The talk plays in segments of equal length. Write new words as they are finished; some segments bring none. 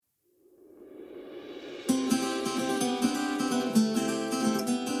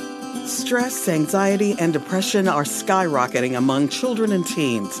Stress, anxiety, and depression are skyrocketing among children and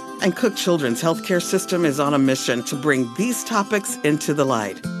teens, and Cook Children's healthcare system is on a mission to bring these topics into the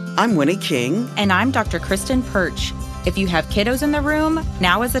light. I'm Winnie King. And I'm Dr. Kristen Perch. If you have kiddos in the room,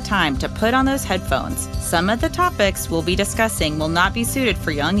 now is the time to put on those headphones. Some of the topics we'll be discussing will not be suited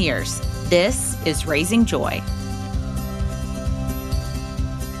for young ears. This is Raising Joy.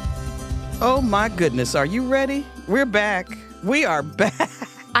 Oh my goodness, are you ready? We're back. We are back.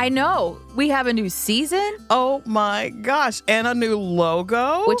 I know. We have a new season. Oh my gosh, and a new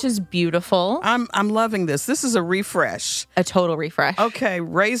logo. Which is beautiful. I'm loving this. This is a refresh. A total refresh. Okay,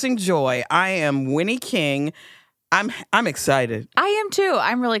 Raising Joy. I am Winnie King. I'm excited. I am too.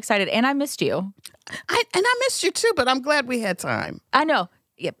 I'm really excited. And I missed you. I missed you too, but I'm glad we had time. I know.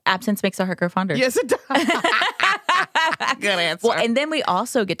 Yep. Absence makes the heart grow fonder. Yes, it does. Good answer. Well, and then we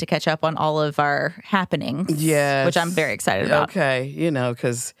also get to catch up on all of our happenings. Yes. Which I'm very excited about. Okay.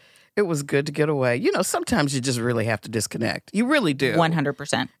 Because it was good to get away. Sometimes you just really have to disconnect. You really do.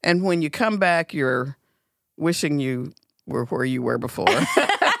 100%. And when you come back, you're wishing you were where you were before.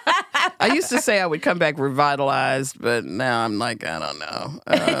 I used to say I would come back revitalized, but now I'm like, I don't know.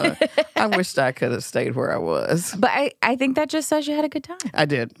 I wished I could have stayed where I was. But I think that just says you had a good time. I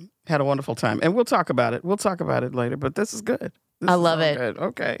did. Had a wonderful time. And we'll talk about it. We'll talk about it later, but this is good. I love it. Good.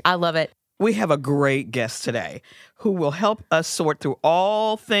 Okay. I love it. We have a great guest today who will help us sort through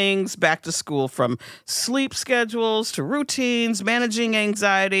all things back to school, from sleep schedules to routines, managing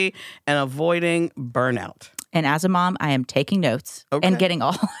anxiety, and avoiding burnout. And as a mom, I am taking notes and getting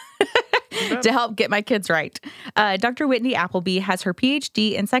all to help get my kids right. Dr. Whitney Appleby has her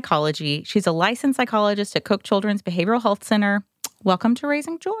PhD in psychology. She's a licensed psychologist at Cook Children's Behavioral Health Center. Welcome to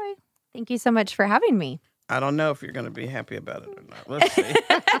Raising Joy. Thank you so much for having me. I don't know if you're going to be happy about it or not. Let's see.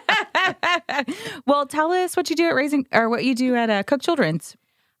 Well, tell us what you do at what you do at Cook Children's.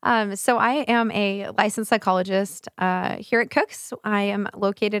 So I am a licensed psychologist here at Cook's. I am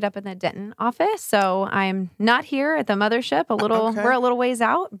located up in the Denton office, so I'm not here at the mothership. We're a little ways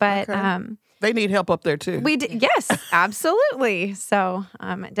out, but they need help up there too. Yes, absolutely. So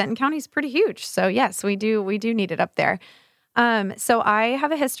Denton County is pretty huge. So yes, we do need it up there. So I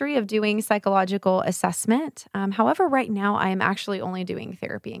have a history of doing psychological assessment. However, right now I am actually only doing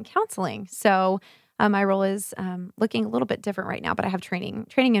therapy and counseling. So my role is looking a little bit different right now, but I have training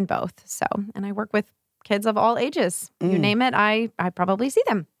in both. So, and I work with kids of all ages. You name it, I probably see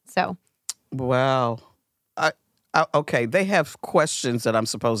them. So, wow. Okay, they have questions that I'm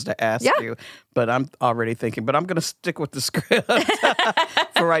supposed to ask you, but I'm already thinking. But I'm going to stick with the script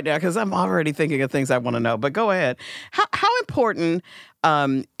for right now because I'm already thinking of things I want to know. But go ahead. How important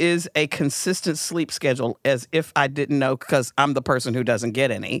is a consistent sleep schedule? As if I didn't know, because I'm the person who doesn't get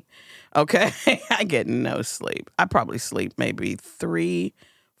any. Okay, I get no sleep. I probably sleep maybe 3-4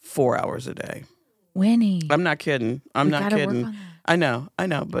 hours a day. Winnie, I'm not kidding. I'm not kidding. Work on that. I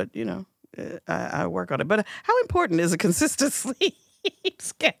know, but I work on it. But how important is a consistent sleep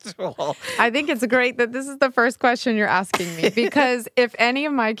schedule? I think it's great that this is the first question you're asking me, because if any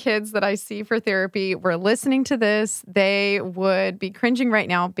of my kids that I see for therapy were listening to this, they would be cringing right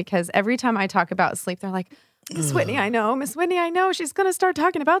now, because every time I talk about sleep, they're like, Miss Whitney, I know she's going to start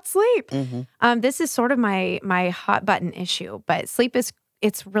talking about sleep. Mm-hmm. This is sort of my hot button issue, but sleep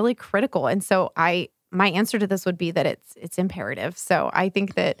it's really critical. And so my answer to this would be that it's imperative. So I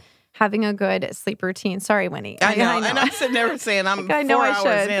think that having a good sleep routine. Sorry, Winnie. I know. And I'm sitting there saying I'm 4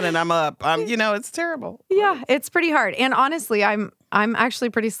 hours in and I'm up. It's terrible. Yeah, it's pretty hard. And honestly, I'm actually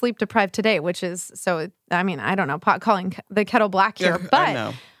pretty sleep deprived today, which is I don't know, pot calling the kettle black here,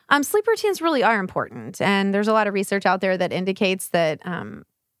 but sleep routines really are important. And there's a lot of research out there that indicates that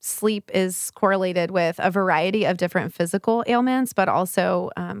sleep is correlated with a variety of different physical ailments, but also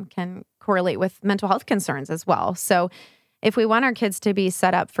can correlate with mental health concerns as well. So if we want our kids to be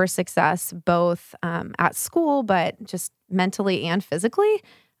set up for success, both at school, but just mentally and physically,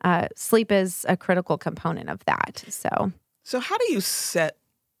 sleep is a critical component of that. So how do you set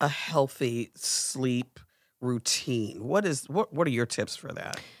a healthy sleep routine? What are your tips for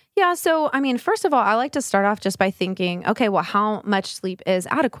that? Yeah. So, first of all, I like to start off just by thinking, okay, well, how much sleep is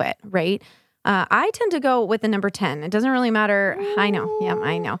adequate, right? I tend to go with the number 10. It doesn't really matter. I know. Yeah,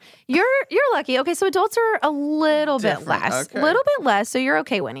 I know. You're lucky. Okay, so adults are a little bit less. Okay. A little bit less, so you're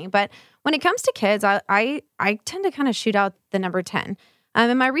okay, Winnie. But when it comes to kids, I tend to kind of shoot out the number 10.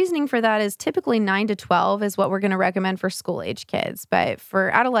 And my reasoning for that is typically 9 to 12 is what we're going to recommend for school-age kids. But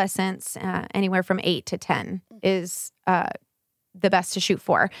for adolescents, anywhere from 8 to 10 is the best to shoot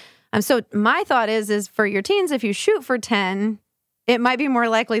for. So my thought is for your teens, if you shoot for 10, it might be more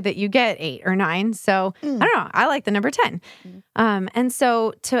likely that you get 8 or 9. So I don't know. I like the number 10. And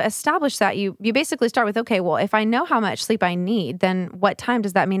so to establish that, you basically start with, okay, well, if I know how much sleep I need, then what time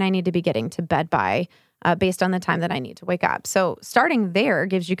does that mean I need to be getting to bed by based on the time that I need to wake up? So starting there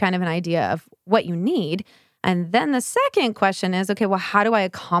gives you kind of an idea of what you need. And then the second question is, okay, well, how do I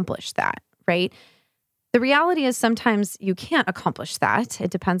accomplish that, right? The reality is sometimes you can't accomplish that.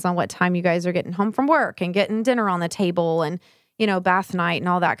 It depends on what time you guys are getting home from work and getting dinner on the table and, bath night and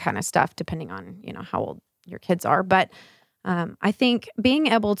all that kind of stuff, depending on, how old your kids are. But I think being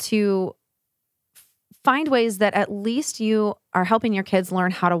able to find ways that at least you are helping your kids learn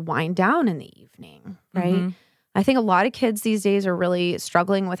how to wind down in the evening, right? Mm-hmm. I think a lot of kids these days are really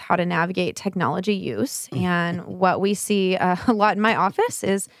struggling with how to navigate technology use. And what we see a lot in my office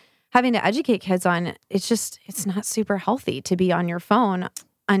is having to educate kids on, it's not super healthy to be on your phone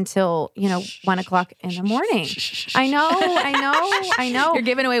until, 1 o'clock in the morning. I know. You're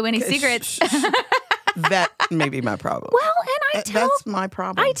giving away Winnie's secrets. That may be my problem. Well, and that's my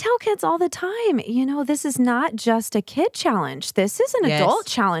problem. I tell kids all the time, this is not just a kid challenge. This is an adult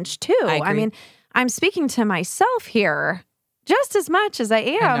challenge too. I mean, I'm speaking to myself here just as much as I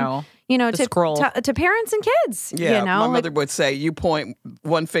am, to parents and kids. Yeah, my mother would say, you point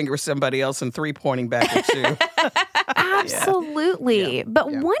one finger at somebody else and 3 pointing back at you. Absolutely. Yeah.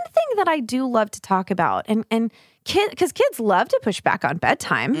 But one thing that I do love to talk about, and because kids love to push back on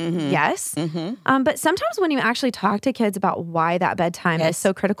bedtime, yes. Mm-hmm. But sometimes when you actually talk to kids about why that bedtime is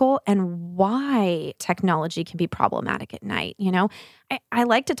so critical and why technology can be problematic at night, I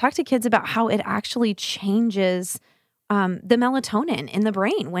like to talk to kids about how it actually changes the melatonin in the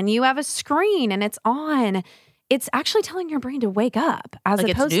brain. When you have a screen and it's on, it's actually telling your brain to wake up as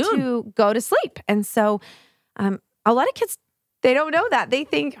opposed to go to sleep. And so a lot of kids, they don't know that. They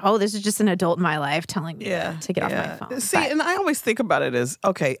think, this is just an adult in my life telling me to get off my phone. See, and I always think about it as,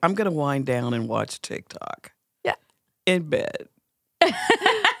 okay, I'm going to wind down and watch TikTok. Yeah. In bed.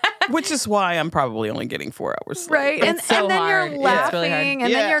 Which is why I'm probably only getting 4 hours sleep. Right. And then you're laughing,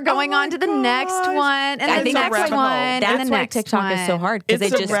 and then you're going on to the next one, and the next one. That's why TikTok is so hard.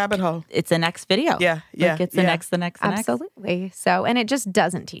 It's a rabbit hole. It's the next video. Yeah. It's the next. Absolutely. So, and it just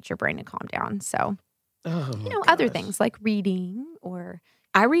doesn't teach your brain to calm down. So, other things like reading or...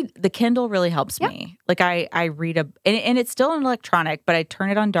 I read, the Kindle really helps me. Like I read and it's still an electronic, but I turn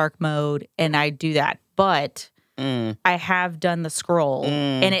it on dark mode and I do that. But I have done the scroll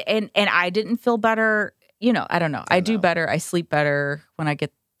and I didn't feel better. I don't know. I do better. I sleep better when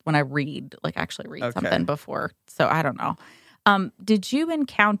I read, like actually read something before. So I don't know. Did you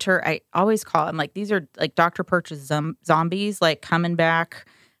encounter, I always call them like, these are like Dr. Perch's zombies, like coming back.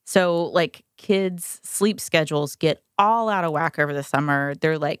 So like kids' sleep schedules get all out of whack over the summer.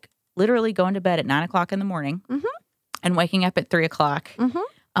 They're like literally going to bed at 9 o'clock in the morning and waking up at 3 o'clock.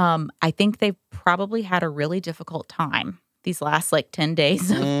 I think they've probably had a really difficult time these last like 10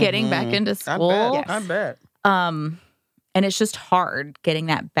 days of getting back into school. I bet. And it's just hard getting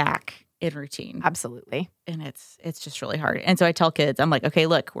that back in routine. Absolutely. And it's just really hard. And so I tell kids, I'm like, okay,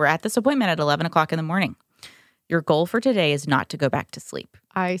 look, we're at this appointment at 11 o'clock in the morning. Your goal for today is not to go back to sleep.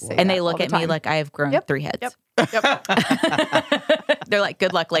 I say and they look at me like I have grown 3 heads. Yep. They're like,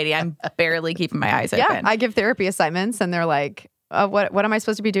 good luck, lady. I'm barely keeping my eyes open. Yeah, I give therapy assignments and they're like, what am I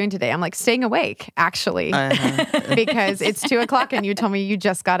supposed to be doing today? I'm like, staying awake, actually, because it's 2 o'clock and you told me you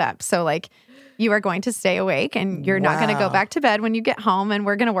just got up. So like, you are going to stay awake and you're not going to go back to bed when you get home and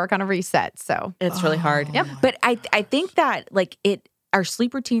we're going to work on a reset. So it's really hard. Yep. But I think that like our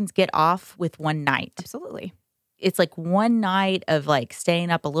sleep routines get off with one night. Absolutely. It's like one night of like staying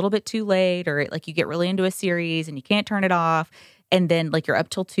up a little bit too late or like you get really into a series and you can't turn it off. And then like you're up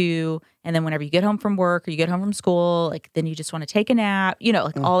till 2. And then whenever you get home from work or you get home from school, like then you just want to take a nap,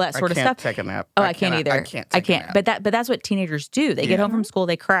 like all that sort of stuff. I can't take a nap. Oh, I can't either. I can't. But that's what teenagers do. They get home from school,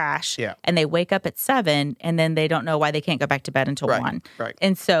 they crash and they wake up at 7 and then they don't know why they can't go back to bed until 1. Right.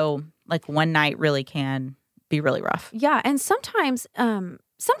 And so like one night really can be really rough. Yeah. And sometimes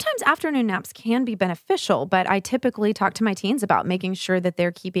afternoon naps can be beneficial, but I typically talk to my teens about making sure that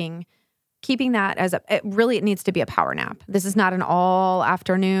they're keeping that as it needs to be a power nap. This is not an all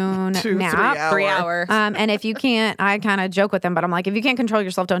afternoon nap. 3 hour. And if you can't, I kind of joke with them, but I'm like, if you can't control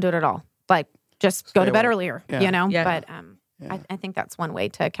yourself, don't do it at all. Like just go to bed earlier, Yeah. But I think that's one way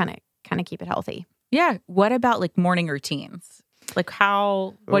to kind of keep it healthy. Yeah. What about like morning routines? Like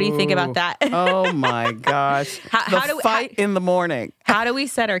what do you think about that? Oh my gosh. How do fight in the morning. How do we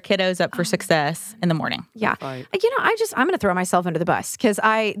set our kiddos up for success in the morning? Yeah. I'm going to throw myself under the bus because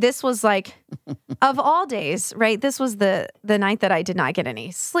this was like, of all days, right? This was the night that I did not get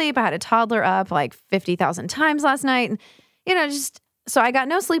any sleep. I had a toddler up like 50,000 times last night. So I got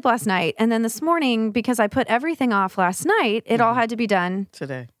no sleep last night. And then this morning, because I put everything off last night, it all had to be done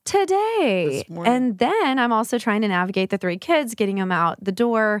today. And then I'm also trying to navigate the 3 kids, getting them out the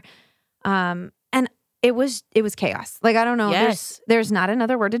door. And it was chaos. Like, I don't know. Yes. There's not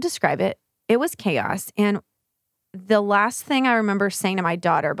another word to describe it. It was chaos. And the last thing I remember saying to my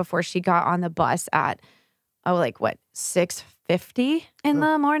daughter before she got on the bus at, 6:50 in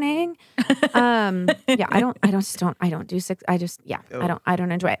the morning. I don't do 6. I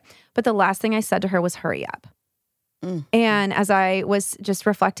don't enjoy it. But the last thing I said to her was, hurry up. And as I was just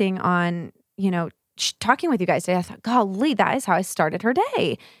reflecting on, talking with you guys today, I thought, golly, that is how I started her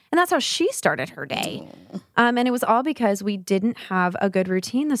day. And that's how she started her day. And it was all because we didn't have a good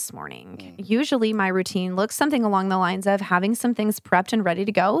routine this morning. Usually my routine looks something along the lines of having some things prepped and ready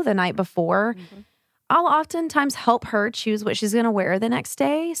to go the night before. I'll oftentimes help her choose what she's going to wear the next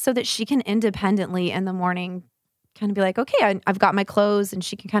day so that she can independently in the morning kind of be like, okay, I've got my clothes, and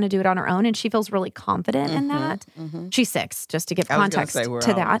she can kind of do it on her own. And she feels really confident in that. She's 6, just to give context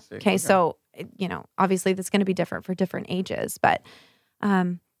to that. Okay. So, obviously that's going to be different for different ages, but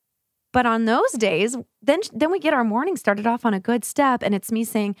on those days, then we get our morning started off on a good step, and it's me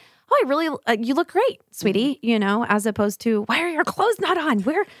saying, oh, I really, you look great, sweetie, as opposed to, why are your clothes not on?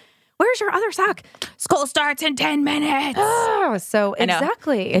 Where's your other sock? School starts in 10 minutes. Oh, so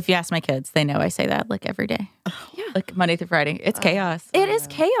exactly. If you ask my kids, they know I say that like every day. Yeah. Like Monday through Friday. It's chaos. It is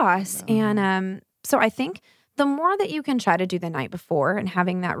chaos. And so I think the more that you can try to do the night before and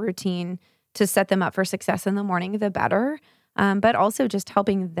having that routine to set them up for success in the morning, the better. But also just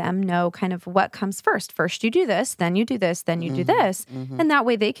helping them know kind of what comes first. First you do this, then you do this, then you do this. And that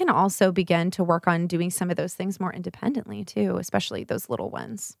way they can also begin to work on doing some of those things more independently too, especially those little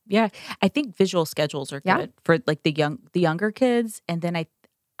ones. Yeah. I think visual schedules are good for like the younger kids. And then I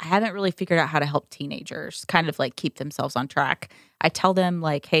haven't really figured out how to help teenagers kind of like keep themselves on track. I tell them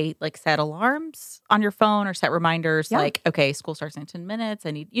like, hey, like set alarms on your phone or set reminders like, okay, school starts in 10 minutes. I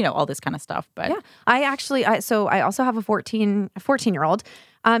need, all this kind of stuff. But I also have a 14-year-old.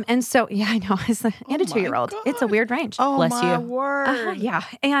 And so, I know, and a 2-year-old. It's a weird range. Oh, bless my you. word. Yeah.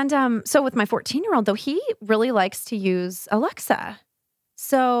 And so with my 14-year-old though, he really likes to use Alexa.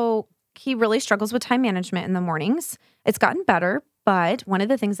 So he really struggles with time management in the mornings. It's gotten better. But one of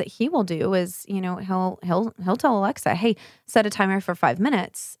the things that he will do is, he'll tell Alexa, "Hey, set a timer for 5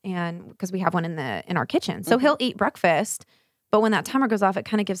 minutes," and because we have one in our kitchen, so he'll eat breakfast. But when that timer goes off, it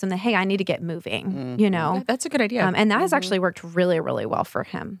kind of gives him the, "Hey, I need to get moving." That's a good idea, and that has actually worked really, really well for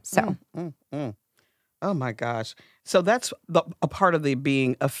him. So, oh my gosh! So that's a part of the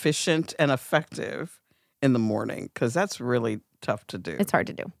being efficient and effective in the morning, because that's really tough to do. It's hard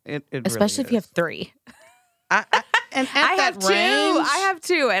to do, especially if you have 3. And at that range, I have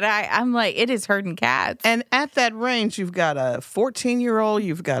 2, and I'm like, it is herding cats. And at that range, you've got a 14-year-old,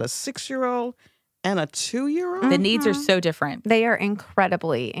 you've got a 6-year-old, and a 2-year-old. The needs are so different. They are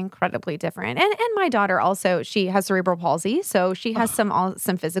incredibly, incredibly different. And my daughter also, she has cerebral palsy, so she has some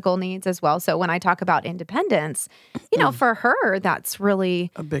physical needs as well. So when I talk about independence, for her, that's really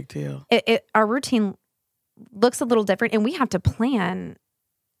a big deal. Our routine looks a little different, and we have to plan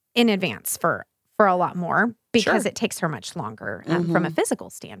in advance for a lot more because it takes her much longer from a physical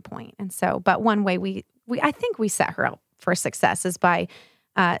standpoint. And so, but one way I think we set her up for success is by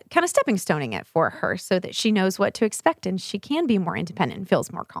kind of stepping stoning it for her so that she knows what to expect and she can be more independent and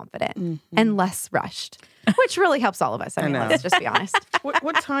feels more confident and less rushed, which really helps all of us. I mean, let's just be honest.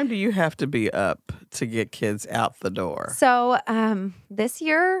 What time do you have to be up to get kids out the door? So this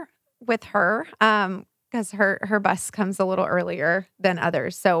year with her, because her bus comes a little earlier than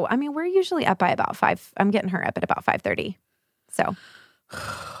others. So, I mean, we're usually up by about 5. I'm getting her up at about 5:30. So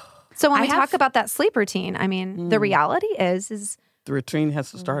when we talk about that sleep routine, I mean, the reality is the routine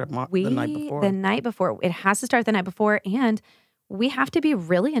has to start the night before. The night before. It has to start the night before. And we have to be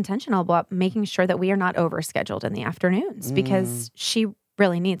really intentional about making sure that we are not overscheduled in the afternoons because she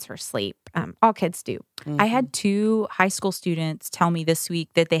really needs her sleep. All kids do. I had 2 high school students tell me this week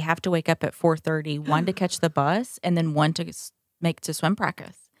that they have to wake up at 4:30, one to catch the bus, and then one to make to swim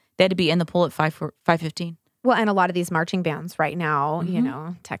practice. They had to be in the pool at 5:15. Well, and a lot of these marching bands right now,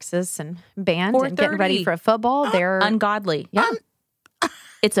 Texas and band and getting ready for football, they're ungodly. Yeah.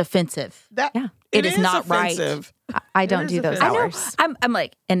 It's offensive. It is not offensive. Right. I don't do those hours. I'm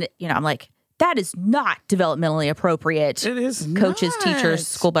like, that is not developmentally appropriate. It is coaches, not. Teachers,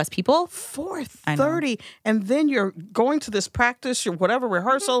 school bus people. 4:30, and then you're going to this practice, your whatever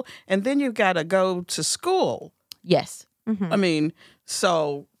rehearsal, and then you've got to go to school. Yes, I mean,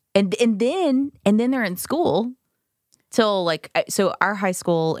 so and then they're in school, till so our high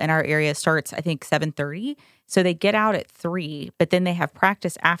school in our area starts, I think, 7:30. So they get out at 3, but then they have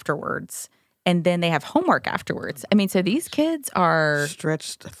practice afterwards. And then they have homework afterwards. I mean, so these kids are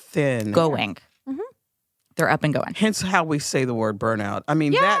stretched thin, going. Mm-hmm. They're up and going. Hence how we say the word burnout. I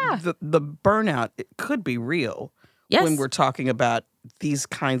mean, the burnout, it could be real when we're talking about these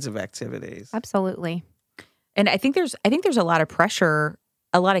kinds of activities. Absolutely. And I think there's a lot of pressure.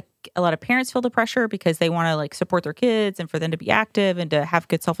 A lot of parents feel the pressure because they want to like support their kids and for them to be active and to have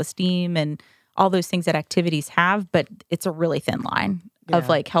good self-esteem and all those things that activities have. But it's a really thin line of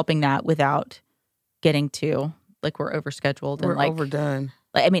like helping that without getting to like we're overscheduled and like overdone.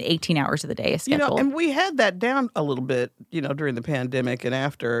 Like, I mean, 18 hours of the day is scheduled. And we had that down a little bit, during the pandemic and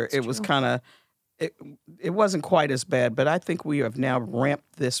after. It was kind of, it wasn't quite as bad, but I think we have now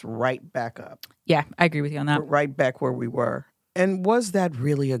ramped this right back up. Yeah, I agree with you on that. We're right back where we were. And was that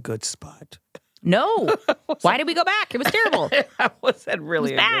really a good spot? No. Why did we go back? It was terrible. Was that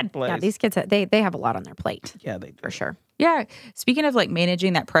really a good place? Yeah, these kids, they have a lot on their plate. Yeah, they do. For sure. Yeah. Speaking of like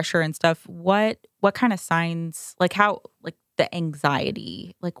managing that pressure and stuff, what kind of signs, like how, like the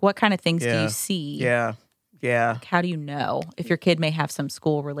anxiety, like what kind of things do you see? Yeah. Yeah. Like how do you know if your kid may have some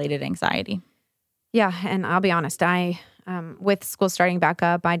school related anxiety? Yeah. And I'll be honest, with school starting back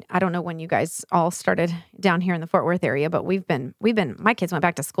up, I don't know when you guys all started down here in the Fort Worth area, but we've been, my kids went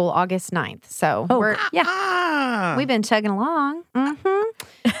back to school August 9th. So we've been chugging along.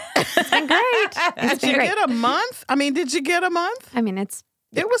 Mm-hmm. It's been great. Did you get a month? I mean, did you get a month? I mean,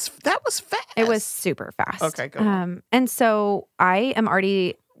 that was fast. It was super fast. Okay, go on. And so I am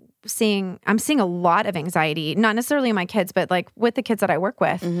already seeing a lot of anxiety, not necessarily in my kids, but like with the kids that I work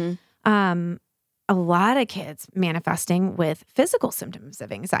with. Mm-hmm. A lot of kids manifesting with physical symptoms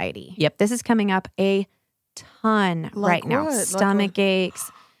of anxiety. Yep. This is coming up a ton right now. Stomach aches,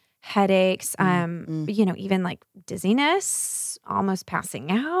 headaches, even like dizziness, almost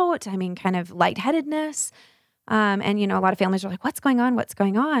passing out. I mean, kind of lightheadedness. And, a lot of families are like, what's going on? What's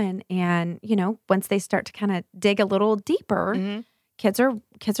going on? And, once they start to kind of dig a little deeper, kids are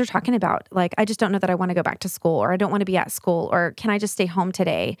talking about like, I just don't know that I want to go back to school, or I don't want to be at school, or can I just stay home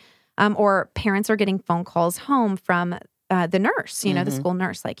today? Or parents are getting phone calls home from the nurse, the school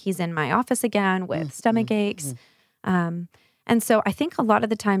nurse, like he's in my office again with stomach aches. And so I think a lot of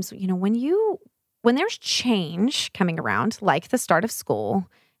the times, when there's change coming around, like the start of school,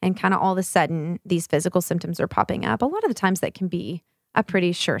 and kind of all of a sudden these physical symptoms are popping up, a lot of the times that can be a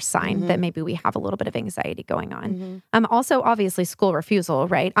pretty sure sign that maybe we have a little bit of anxiety going on. Also, obviously, school refusal,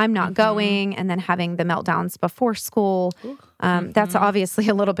 right? I'm not going, and then having the meltdowns before school. That's obviously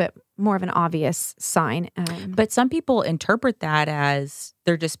a little bit more of an obvious sign. But some people interpret that as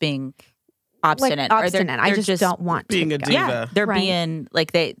they're just being obstinate. Like obstinate. Or they're I just don't want being to a go. diva. Yeah, they're being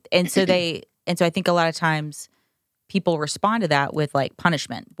like and so I think a lot of times people respond to that with like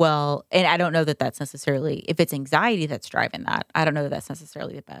punishment. Well, and I don't know that that's necessarily, if it's anxiety that's driving that, I don't know that that's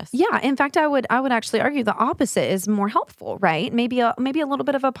necessarily the best. Yeah. In fact, I would actually argue the opposite is more helpful, right? Maybe a little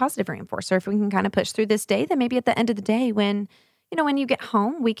bit of a positive reinforcer. If we can kind of push through this day, then maybe at the end of the day, when you get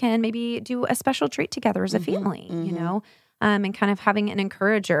home, we can maybe do a special treat together as a family, and kind of having an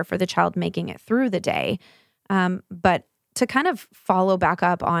encourager for the child making it through the day. But to kind of follow back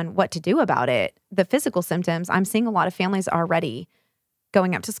up on what to do about it, the physical symptoms, I'm seeing a lot of families already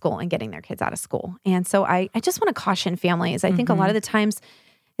going up to school and getting their kids out of school. And so I just want to caution families. I think a lot of the times,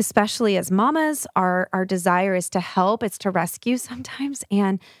 especially as mamas, our desire is to help, it's to rescue sometimes.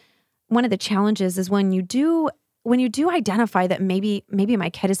 And one of the challenges is when you do identify that maybe my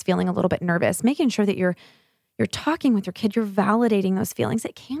kid is feeling a little bit nervous, making sure that you're talking with your kid, you're validating those feelings.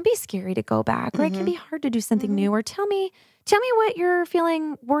 It can be scary to go back, or it can be hard to do something new, or tell me what you're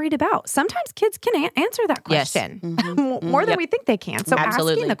feeling worried about. Sometimes kids can answer that question more than we think they can. So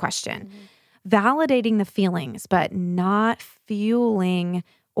asking the question, validating the feelings, but not fueling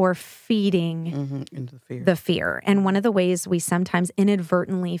or feeding into the fear. And one of the ways we sometimes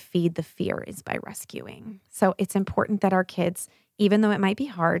inadvertently feed the fear is by rescuing. So it's important that our kids, even though it might be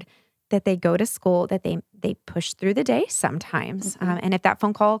hard, that they go to school, that they push through the day sometimes. And if that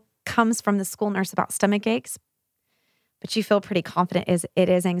phone call comes from the school nurse about stomach aches, but you feel pretty confident it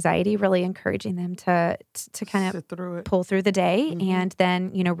is anxiety, really encouraging them to kind of pull through the day and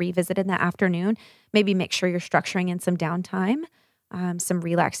then, revisit in the afternoon. Maybe make sure you're structuring in some downtime, some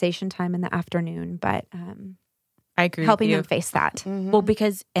relaxation time in the afternoon. But I agree helping with you. them face that. Well,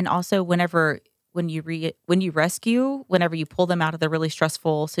 because, and also when you rescue, whenever you pull them out of the really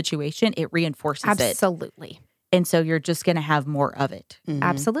stressful situation, it reinforces it. Absolutely. And so you're just going to have more of it.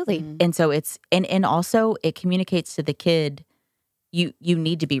 Absolutely. And so and also it communicates to the kid you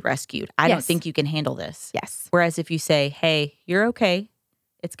need to be rescued. I don't think you can handle this. Yes. Whereas if you say, hey, you're okay,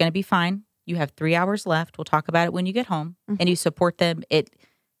 it's going to be fine. You have 3 hours left. We'll talk about it when you get home. And you support them. It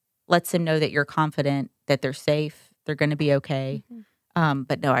lets them know that you're confident, that they're safe, they're going to be okay.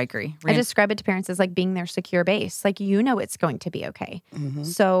 But no, I agree. I describe it to parents as like being their secure base. Like, it's going to be okay.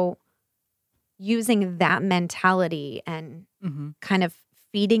 So using that mentality and kind of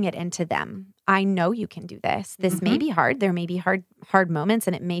feeding it into them. I know you can do this. This may be hard. There may be hard moments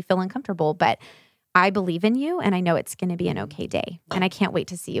and it may feel uncomfortable, but I believe in you and I know it's going to be an okay day. And I can't wait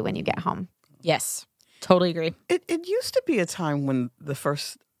to see you when you get home. Yes, totally agree. It used to be a time when the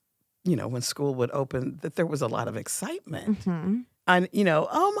first, when school would open, that there was a lot of excitement. And,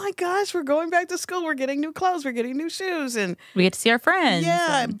 oh my gosh, we're going back to school. We're getting new clothes. We're getting new shoes. And we get to see our friends.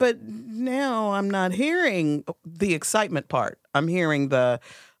 Yeah, but now I'm not hearing the excitement part. I'm hearing this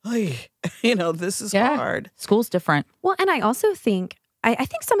is hard. School's different. Well, and I also think, I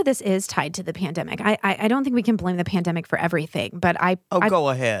think some of this is tied to the pandemic. I don't think we can blame the pandemic for everything, but go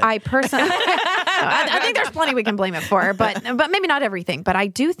ahead. I personally, I think there's plenty we can blame it for, but maybe not everything. But I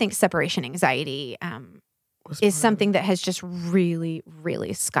do think separation anxiety is something that has just really,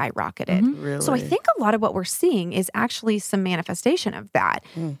 really skyrocketed. Really? So I think a lot of what we're seeing is actually some manifestation of that.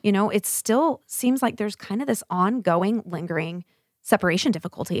 It still seems like there's kind of this ongoing, lingering separation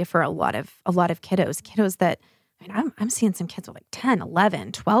difficulty for a lot of kiddos that, I'm seeing some kids with like 10,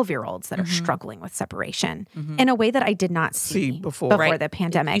 11, 12-year-olds that are struggling with separation in a way that I did not see before the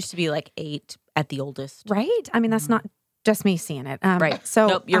pandemic. It used to be like 8 at the oldest. Right? I mean, that's not just me seeing it. Right. So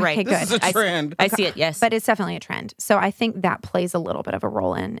nope, you're right. Good. This is a trend. I see it, yes. But it's definitely a trend. So I think that plays a little bit of a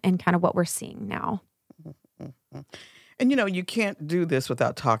role in kind of what we're seeing now. And, you can't do this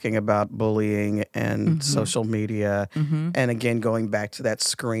without talking about bullying and social media. And again, going back to that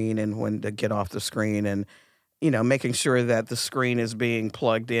screen and when to get off the screen and, making sure that the screen is being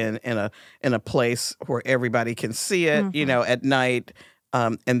plugged in a place where everybody can see it, at night.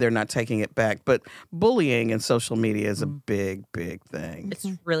 And they're not taking it back. But bullying and social media is a big, big thing. It's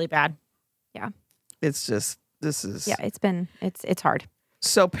really bad. Yeah. It's just, it's hard.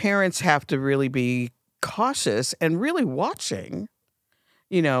 So parents have to really be cautious and really watching,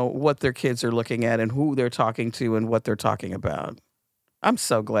 what their kids are looking at and who they're talking to and what they're talking about. I'm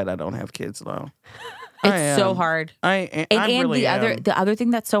so glad I don't have kids, though. It's so hard. I really am. The other thing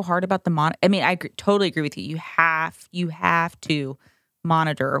that's so hard about I totally agree with you. You have to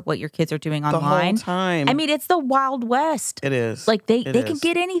monitor what your kids are doing online. The whole time. I mean, it's the Wild West. It is. Like they can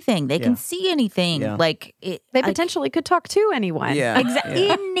get anything. They can see anything. Yeah. Like they potentially could talk to anyone. Yeah. Exactly.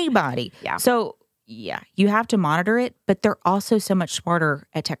 Yeah. Anybody. Yeah. So you have to monitor it, but they're also so much smarter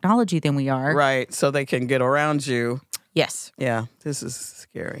at technology than we are. Right. So they can get around you. Yes. Yeah. This is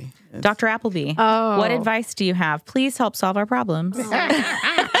scary. Dr. Appleby, what advice do you have? Please help solve our problems.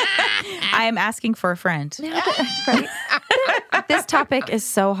 I am asking for a friend. Right. This topic is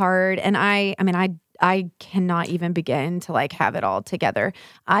so hard. And I cannot even begin to like have it all together.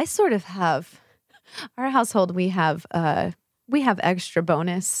 I sort of have, our household, we have extra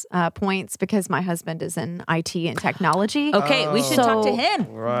bonus points because my husband is in IT and technology. Okay, we should talk to him.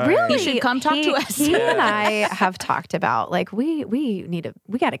 Right. Really, he should come talk to us. He and I have talked about like we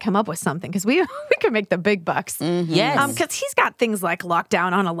got to come up with something because we can make the big bucks. Yes, because he's got things like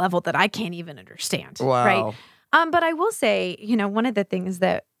lockdown on a level that I can't even understand. Wow. Right. But I will say, one of the things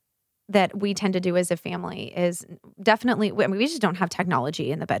that we tend to do as a family is definitely, we just don't have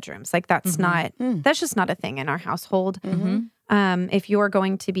technology in the bedrooms. Like that's just not a thing in our household. If you're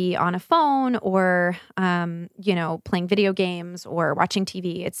going to be on a phone or, playing video games or watching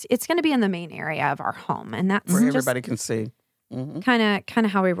TV, it's going to be in the main area of our home. And that's where everybody can see. Kind of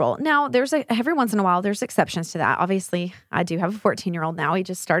how we roll. Now, every once in a while, there's exceptions to that. Obviously, I do have a 14-year-old now. He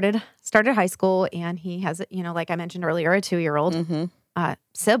just started high school, and he has, like I mentioned earlier, a 2-year-old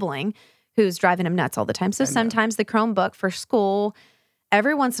sibling who's driving him nuts all the time. So sometimes the Chromebook for school,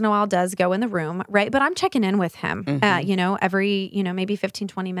 every once in a while, does go in the room, right? But I'm checking in with him, every, maybe 15,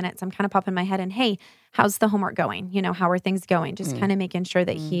 20 minutes. I'm kind of popping my head in, hey, how's the homework going? How are things going? Just kind of making sure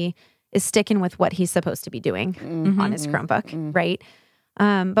that he is sticking with what he's supposed to be doing on his Chromebook, right?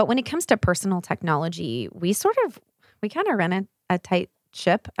 But when it comes to personal technology, we kind of run a tight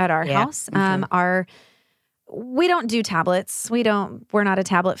ship at our house. We don't do tablets. We're not a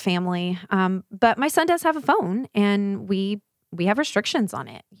tablet family. But my son does have a phone, and we have restrictions on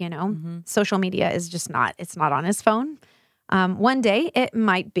it. Social media is just it's not on his phone. One day it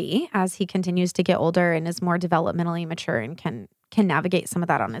might be as he continues to get older and is more developmentally mature and can navigate some of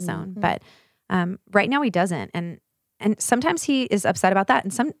that on his own. But right now he doesn't. And And sometimes he is upset about that,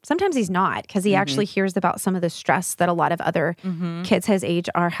 and sometimes he's not, because he actually hears about some of the stress that a lot of other kids his age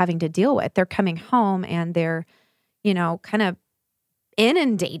are having to deal with. They're coming home and they're, kind of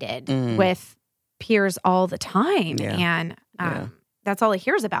inundated with peers all the time, and that's all he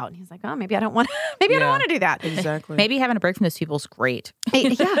hears about. And he's like, "Oh, maybe I don't want. Maybe I don't want to do that." Exactly. Maybe having a break from those people is great.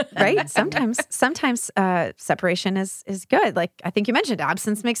 Yeah, right. Sometimes separation is good. Like I think you mentioned,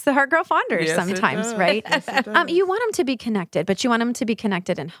 absence makes the heart grow fonder. Yes, sometimes, right? Yes, you want him to be connected, but you want him to be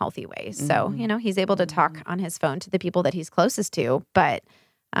connected in healthy ways. So he's able to talk on his phone to the people that he's closest to, but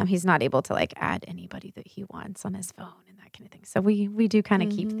he's not able to like add anybody that he wants on his phone. Kind of thing. So we do kind of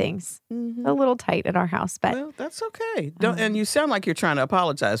keep things a little tight at our house, but well, that's okay. Don't and you sound like you're trying to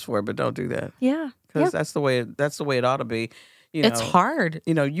apologize for it, but don't do that. Yeah, because that's the way it ought to be. It's hard.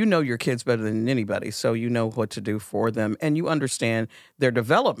 You know your kids better than anybody, so you know what to do for them, and you understand their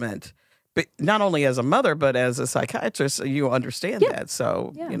development. But not only as a mother, but as a psychiatrist, you understand that.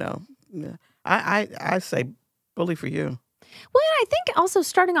 So I say, bully for you. Well, I think also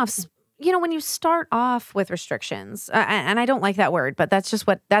starting off. When you start off with restrictions, and I don't like that word, but that's just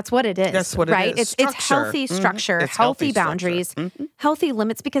what it is. That's what right? it is. It's healthy structure, It's healthy structure. boundaries, healthy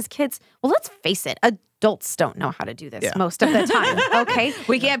limits. Because kids, well, let's face it, adults don't know how to do this most of the time. Okay,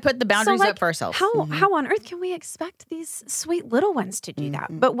 we can't put the boundaries up for ourselves. How on earth can we expect these sweet little ones to do that?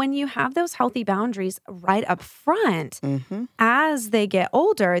 But when you have those healthy boundaries right up front, as they get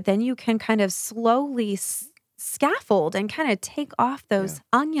older, then you can kind of slowly scaffold and kind of take off those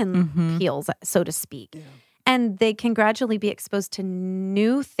onion peels, so to speak. Yeah. And they can gradually be exposed to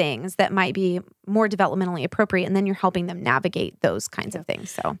new things that might be more developmentally appropriate, and then you're helping them navigate those kinds of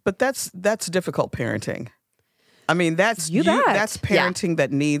things. So, but that's difficult parenting. I mean, that's parenting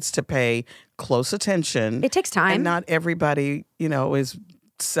that needs to pay close attention. It takes time. And not everybody, is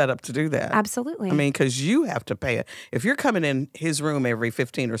set up to do that. Absolutely. I mean, because you have to pay it. If you're coming in his room every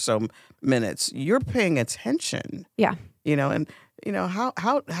 15 or so minutes, you're paying attention. Yeah. And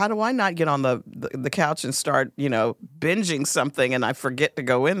how do I not get on the couch and start, binging something and I forget to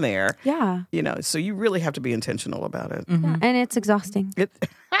go in there? Yeah. So you really have to be intentional about it. Yeah. And it's exhausting.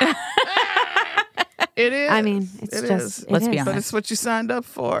 It is. I mean, it's let's be honest. But it's what you signed up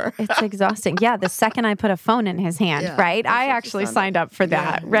for. It's exhausting. Yeah, the second I put a phone in his hand, right? I actually signed up for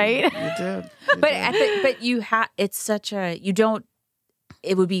that, right? You did. But you have. It's such a. You don't.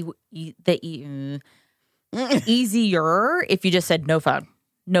 It would be easier if you just said no phone,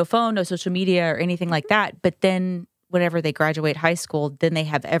 no social media or anything like that. But then whenever they graduate high school, then they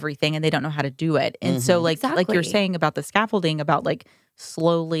have everything and they don't know how to do it. And so like you're saying about the scaffolding, about like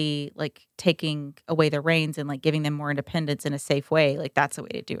slowly like taking away the reins and like giving them more independence in a safe way. Like that's the way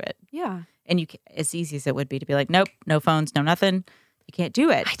to do it. Yeah. And as easy as it would be to be like, nope, no phones, no nothing. You can't do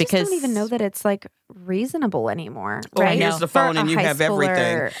it. I just don't even know that it's like reasonable anymore. Well, right? Here's the phone and you have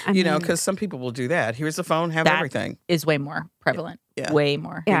everything. I mean, because some people will do that. Here's the phone, have everything. Is way more prevalent. Yeah. Way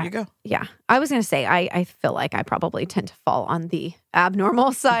more. Yeah. Here you go. Yeah. I was going to say, I feel like I probably tend to fall on the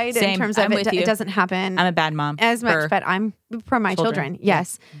abnormal side in terms of it doesn't happen. I'm a bad mom. As much, but I'm for my children.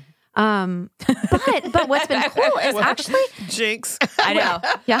 Yes. But what's been cool is actually Jinx. I know.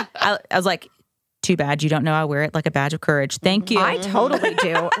 Yeah. I was like, too bad you don't know I wear it like a badge of courage. Thank you. I totally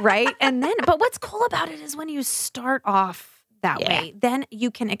do. Right. And then, but what's cool about it is when you start off that way, then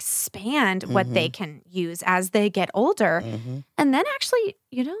you can expand what they can use as they get older. And then actually,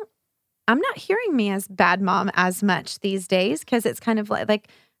 I'm not hearing me as bad mom as much these days, because it's kind of like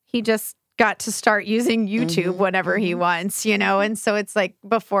he just got to start using YouTube whenever he wants, and so it's like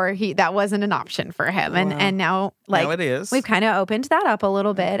before that wasn't an option for him. And now now it is. We've kind of opened that up a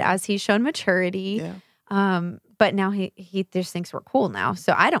little bit as he's shown maturity. Yeah. But now he just thinks we're cool now.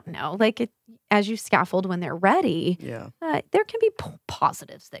 So I don't know. Like as you scaffold when they're ready, there can be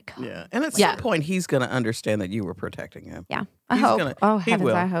positives that come. Yeah. And at some point, he's going to understand that you were protecting him. Yeah. I hope.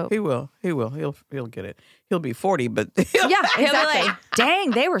 I hope. He will. He'll get it. He'll be 40, but yeah, exactly. He'll be like,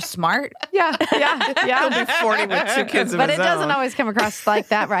 dang, they were smart. Yeah. He'll be 40 with 2 kids of but his it doesn't own. always come across like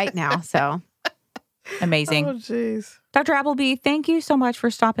that right now. So amazing. Oh, jeez. Dr. Appleby, thank you so much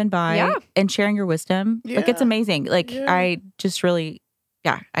for stopping by and sharing your wisdom. Yeah. Like, it's amazing. Like, I just really,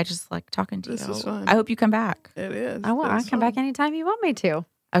 I just like talking to This you. is fun. I hope you come back. It is. I will. I'll come back anytime you want me to.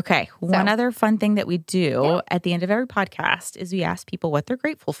 Okay. One other fun thing that we do at the end of every podcast is we ask people what they're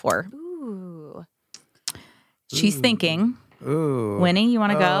grateful for. Ooh. She's thinking. Ooh. Winnie, you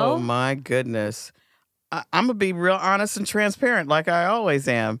want to go? Oh, my goodness. I'm going to be real honest and transparent like I always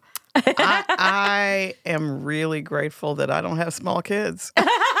am. I am really grateful that I don't have small kids.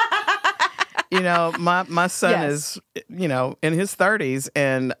 My son is, in his 30s,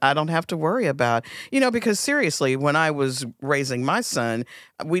 and I don't have to worry about, because seriously, when I was raising my son,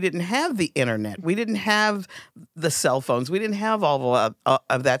 we didn't have the internet. We didn't have the cell phones. We didn't have all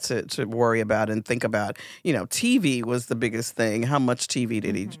of that to worry about and think about. TV was the biggest thing. How much TV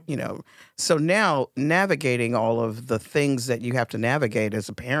did he, So now navigating all of the things that you have to navigate as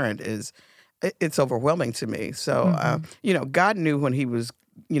a parent it's overwhelming to me. So, God knew when he was,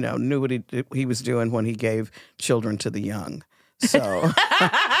 knew what he was doing when he gave children to the young. So,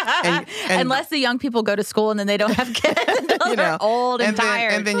 and unless the young people go to school and then they don't have kids until they're old and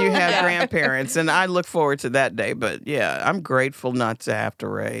tired. And then you have grandparents, and I look forward to that day. But yeah, I'm grateful not to have to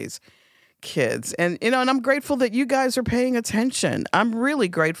raise kids. And, and I'm grateful that you guys are paying attention. I'm really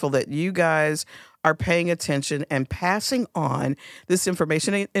grateful that you guys are paying attention and passing on this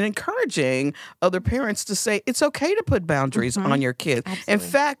information and encouraging other parents to say it's okay to put boundaries on your kids. Absolutely. In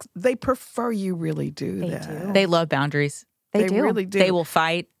fact, they prefer you really do that. They love boundaries. They do. Really do. They will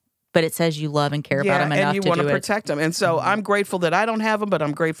fight, but it says you love and care about them enough to do it. And you want to protect them. And so I'm grateful that I don't have them, but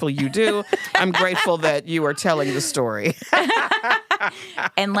I'm grateful you do. I'm grateful that you are telling the story.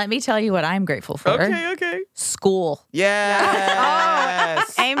 And let me tell you what I'm grateful for. Okay. School.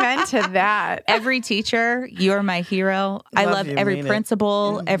 Yes. Oh, amen to that. Every teacher, you're my hero. I love every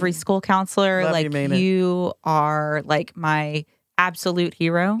principal, every school counselor. You are like my absolute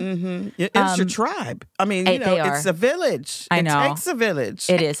hero. Mm-hmm. It's your tribe. I mean, it's a village. I know. It takes a village.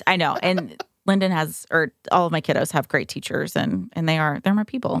 It is. I know. And Lyndon all of my kiddos have great teachers, and they're my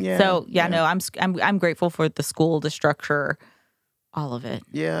people. Yeah, so I'm grateful for the school, the structure, all of it.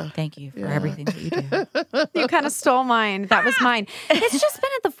 Yeah. Thank you for everything that you do. You kind of stole mine. That was mine. It's just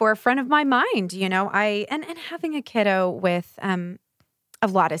been at the forefront of my mind, and having a kiddo with a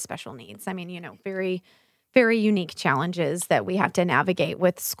lot of special needs. I mean, very, very unique challenges that we have to navigate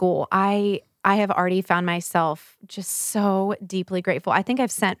with school. I have already found myself just so deeply grateful. I think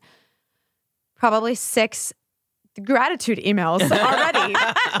I've sent probably 6 gratitude emails already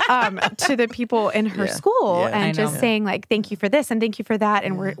to the people in her school and just saying like, thank you for this and thank you for that.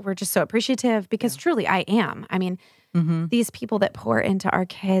 And we're just so appreciative because truly I am. I mean, these people that pour into our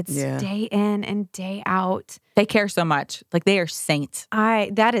kids day in and day out. They care so much. Like they are saints.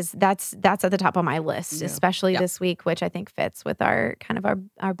 That's at the top of my list, especially this week, which I think fits with our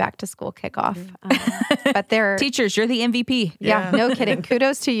back to school kickoff. But they're teachers, you're the MVP. Yeah, no kidding.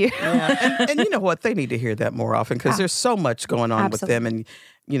 Kudos to you. Yeah. And you know what? They need to hear that more often because there's so much going on with them and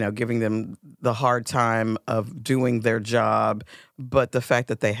giving them the hard time of doing their job, but the fact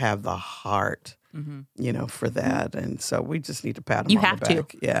that they have the heart. For that. And so we just need to pat them on the back. You have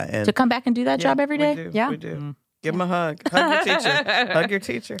to. Yeah. And to come back and do that job every day? We do. Give them a hug. Hug your teacher. Hug your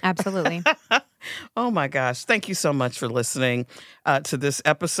teacher. Absolutely. Oh, my gosh. Thank you so much for listening to this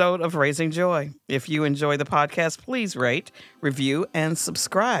episode of Raising Joy. If you enjoy the podcast, please rate, review, and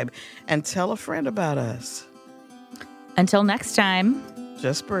subscribe. And tell a friend about us. Until next time.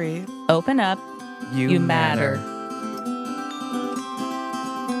 Just breathe. Open up. You matter.